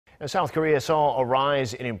South Korea saw a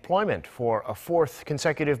rise in employment for a fourth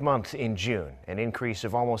consecutive month in June, an increase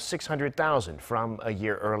of almost 600,000 from a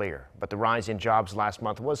year earlier. But the rise in jobs last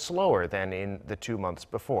month was slower than in the 2 months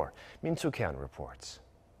before. Suk-hyen reports.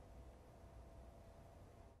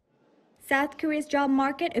 South Korea's job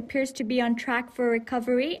market appears to be on track for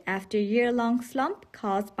recovery after a year-long slump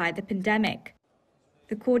caused by the pandemic.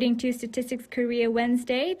 According to Statistics Korea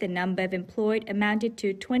Wednesday, the number of employed amounted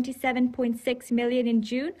to 27.6 million in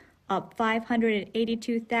June, up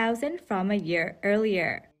 582,000 from a year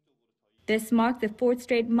earlier. This marked the fourth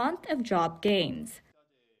straight month of job gains.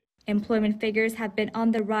 Employment figures have been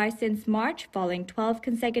on the rise since March, following 12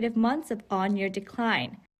 consecutive months of on-year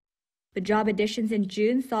decline. But job additions in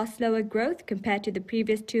June saw slower growth compared to the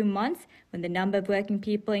previous 2 months, when the number of working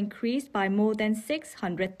people increased by more than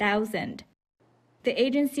 600,000. The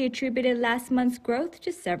agency attributed last month's growth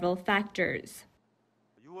to several factors.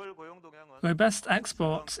 Robust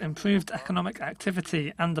exports, improved economic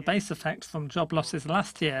activity and the base effect from job losses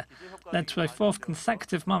last year led to a fourth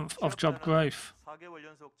consecutive month of job growth.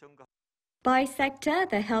 By sector,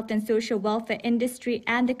 the health and social welfare industry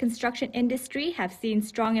and the construction industry have seen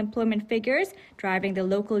strong employment figures, driving the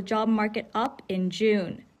local job market up in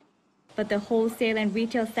June. But the wholesale and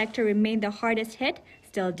retail sector remained the hardest hit,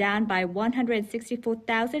 still down by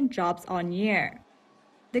 164,000 jobs on year.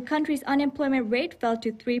 The country's unemployment rate fell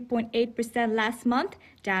to 3.8% last month,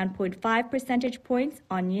 down 0.5 percentage points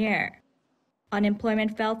on year.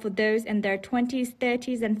 Unemployment fell for those in their 20s,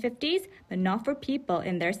 30s, and 50s, but not for people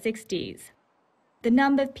in their 60s. The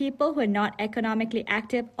number of people who are not economically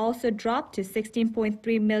active also dropped to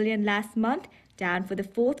 16.3 million last month, down for the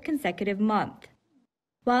fourth consecutive month.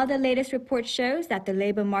 While the latest report shows that the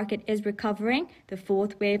labor market is recovering, the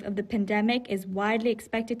fourth wave of the pandemic is widely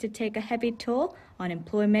expected to take a heavy toll on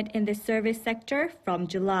employment in the service sector from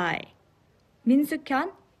July.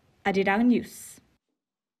 Suk-hyen, Arirang News.